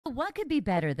What could be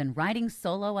better than riding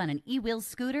solo on an EWheels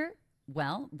scooter?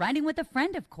 Well, riding with a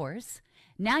friend, of course.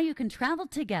 Now you can travel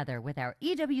together with our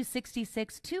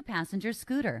EW-66 two-passenger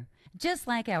scooter. Just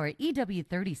like our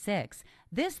EW-36,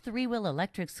 this three-wheel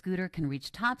electric scooter can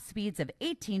reach top speeds of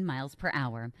 18 miles per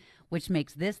hour, which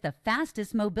makes this the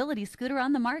fastest mobility scooter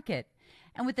on the market.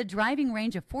 And with a driving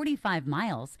range of 45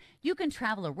 miles, you can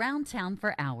travel around town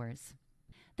for hours.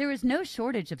 There is no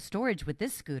shortage of storage with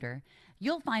this scooter.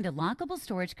 You'll find a lockable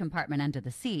storage compartment under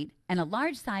the seat and a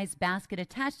large-sized basket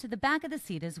attached to the back of the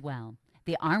seat as well.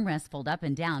 The armrests fold up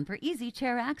and down for easy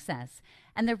chair access,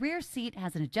 and the rear seat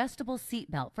has an adjustable seat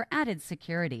belt for added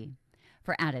security.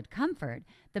 For added comfort,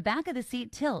 the back of the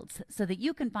seat tilts so that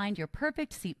you can find your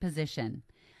perfect seat position.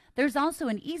 There's also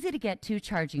an easy-to-get-to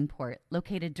charging port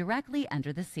located directly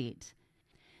under the seat.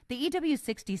 The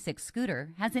EW-66 scooter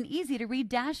has an easy-to-read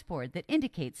dashboard that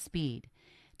indicates speed.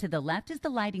 To the left is the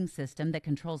lighting system that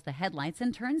controls the headlights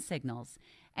and turn signals,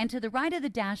 and to the right of the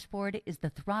dashboard is the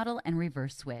throttle and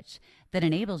reverse switch that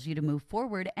enables you to move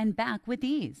forward and back with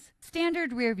ease.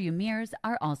 Standard rear-view mirrors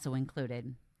are also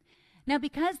included. Now,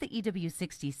 because the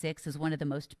EW-66 is one of the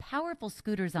most powerful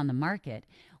scooters on the market,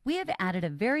 we have added a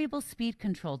variable speed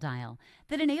control dial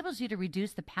that enables you to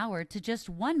reduce the power to just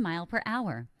 1 mile per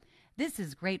hour. This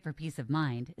is great for peace of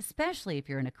mind, especially if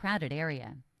you're in a crowded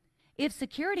area. If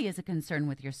security is a concern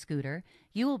with your scooter,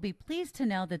 you will be pleased to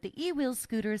know that the EWheels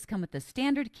scooters come with the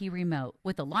standard key remote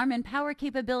with alarm and power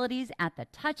capabilities at the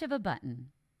touch of a button.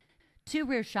 2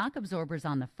 rear shock absorbers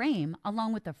on the frame,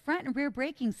 along with the front and rear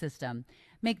braking system,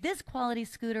 make this quality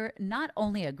scooter not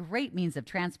only a great means of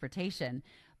transportation,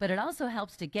 but it also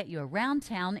helps to get you around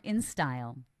town in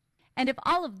style. And if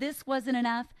all of this wasn't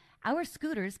enough, our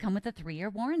scooters come with a 3-year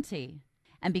warranty.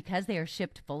 And because they are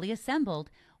shipped fully assembled,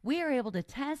 we are able to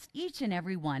test each and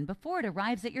every one before it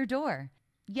arrives at your door.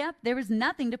 Yep, there is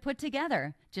nothing to put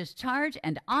together. Just charge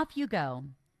and off you go.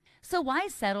 So why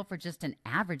settle for just an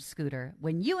average scooter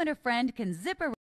when you and a friend can zip around